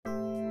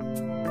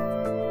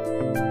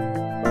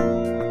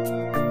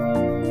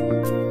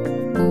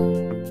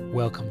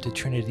welcome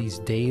to Trinity's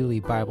Daily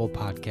Bible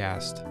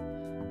Podcast,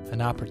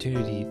 an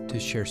opportunity to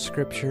share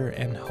scripture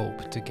and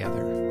hope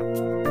together.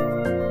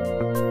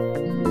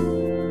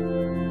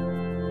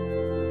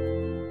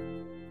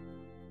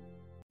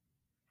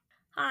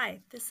 Hi,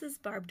 this is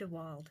Barb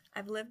DeWald.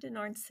 I've lived in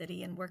Orange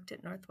City and worked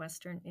at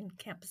Northwestern in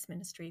campus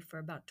ministry for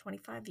about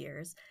 25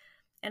 years,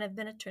 and I've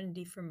been at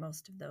Trinity for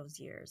most of those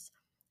years.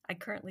 I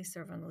currently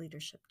serve on the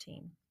leadership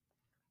team.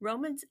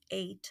 Romans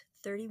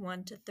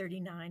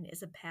 8:31-39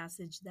 is a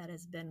passage that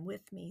has been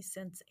with me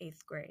since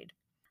 8th grade.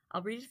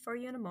 I'll read it for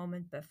you in a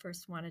moment, but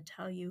first want to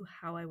tell you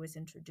how I was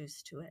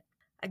introduced to it.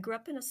 I grew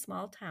up in a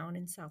small town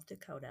in South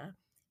Dakota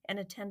and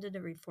attended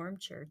a Reformed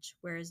church,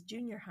 where as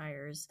junior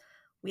hires,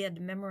 we had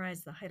to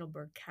memorize the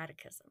Heidelberg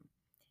Catechism.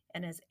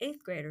 And as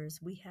 8th graders,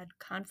 we had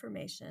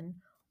confirmation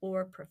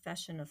or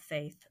profession of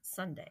faith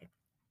Sunday.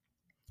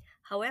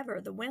 However,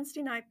 the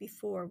Wednesday night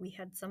before, we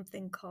had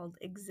something called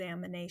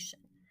examination.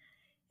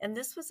 And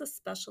this was a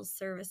special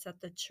service at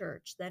the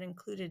church that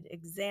included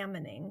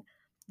examining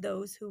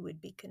those who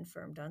would be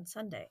confirmed on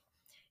Sunday.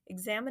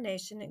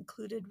 Examination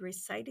included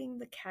reciting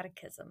the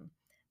catechism.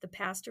 The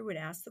pastor would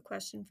ask the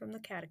question from the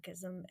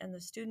catechism, and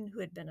the student who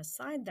had been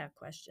assigned that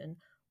question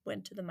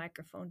went to the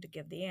microphone to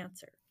give the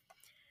answer.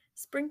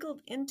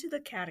 Sprinkled into the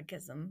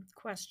catechism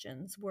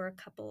questions were a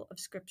couple of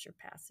scripture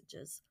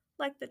passages,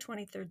 like the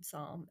 23rd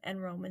Psalm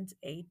and Romans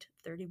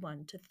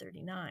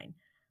 8:31-39.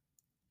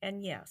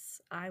 And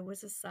yes, I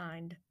was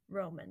assigned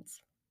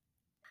Romans.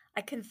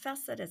 I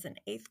confess that as an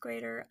 8th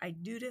grader, I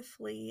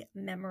dutifully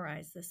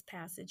memorized this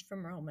passage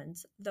from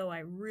Romans, though I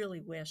really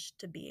wished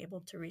to be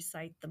able to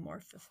recite the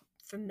more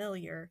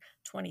familiar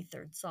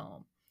 23rd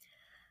Psalm.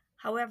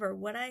 However,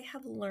 what I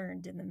have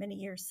learned in the many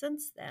years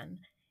since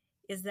then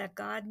is that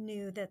God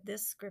knew that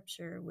this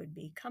scripture would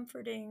be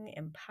comforting,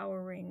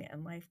 empowering,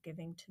 and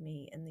life-giving to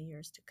me in the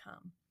years to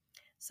come.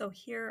 So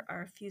here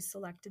are a few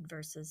selected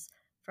verses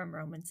from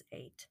Romans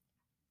 8.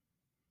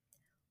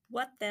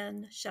 What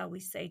then shall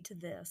we say to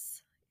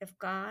this? If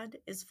God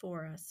is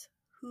for us,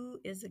 who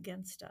is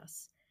against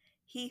us?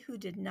 He who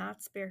did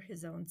not spare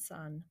his own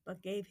son,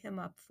 but gave him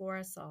up for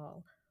us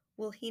all,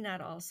 will he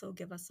not also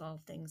give us all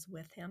things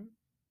with him?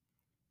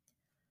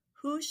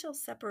 Who shall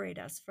separate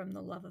us from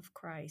the love of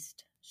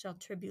Christ? Shall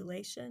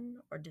tribulation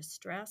or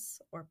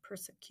distress or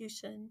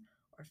persecution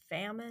or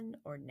famine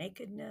or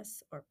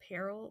nakedness or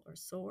peril or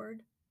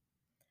sword?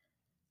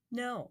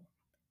 No.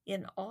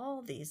 In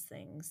all these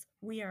things,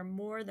 we are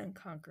more than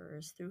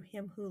conquerors through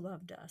him who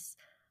loved us.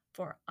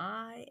 For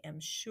I am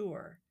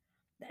sure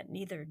that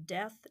neither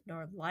death,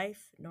 nor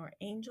life, nor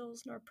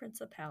angels, nor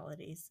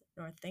principalities,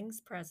 nor things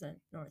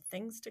present, nor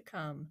things to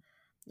come,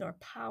 nor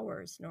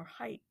powers, nor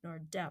height, nor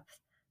depth,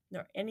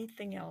 nor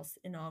anything else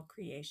in all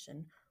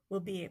creation will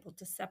be able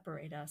to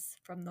separate us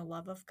from the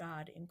love of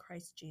God in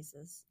Christ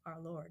Jesus our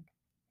Lord.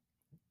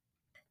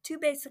 Two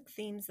basic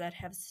themes that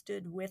have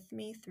stood with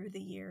me through the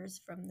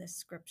years from this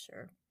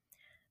scripture.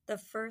 The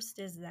first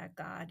is that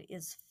God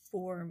is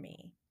for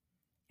me.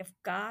 If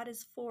God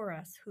is for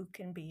us, who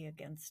can be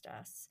against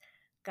us?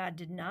 God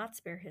did not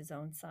spare his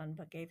own son,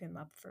 but gave him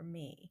up for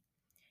me.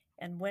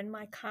 And when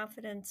my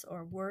confidence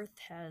or worth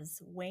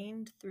has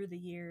waned through the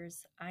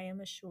years, I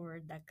am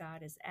assured that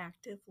God is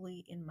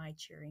actively in my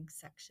cheering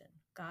section.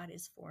 God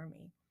is for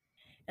me.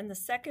 And the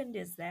second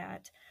is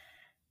that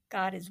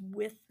God is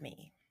with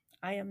me.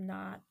 I am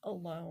not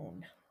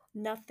alone.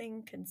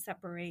 Nothing can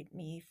separate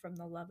me from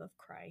the love of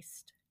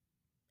Christ,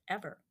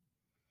 ever.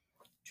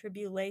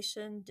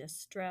 Tribulation,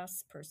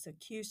 distress,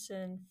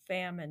 persecution,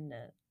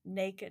 famine,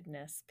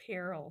 nakedness,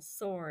 peril,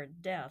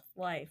 sword, death,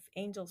 life,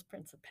 angels,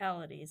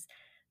 principalities,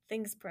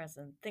 things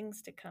present,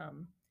 things to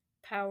come,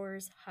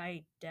 powers,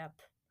 height,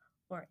 depth,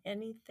 or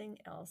anything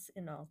else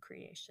in all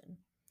creation.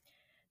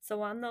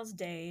 So on those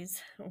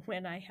days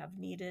when I have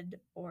needed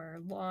or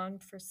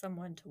longed for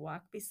someone to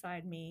walk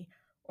beside me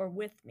or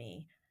with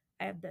me,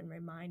 I have been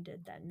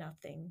reminded that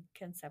nothing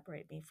can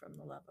separate me from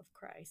the love of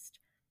Christ.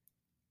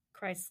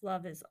 Christ's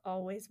love is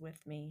always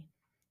with me,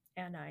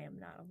 and I am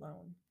not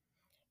alone.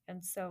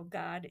 And so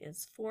God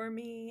is for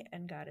me,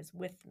 and God is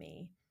with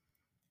me.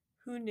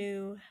 Who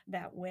knew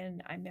that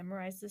when I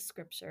memorized the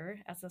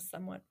scripture as a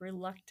somewhat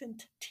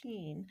reluctant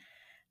teen,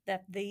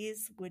 that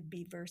these would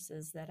be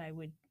verses that I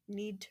would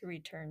need to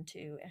return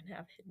to and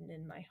have hidden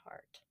in my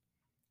heart,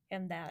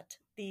 and that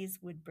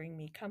these would bring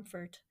me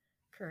comfort,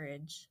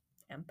 courage,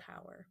 and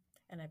power.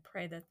 And I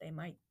pray that they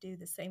might do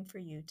the same for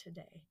you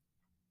today.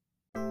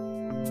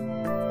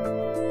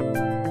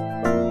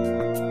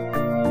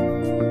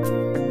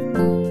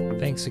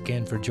 Thanks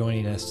again for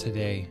joining us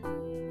today.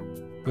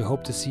 We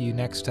hope to see you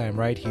next time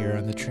right here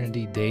on the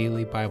Trinity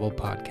Daily Bible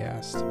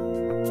Podcast.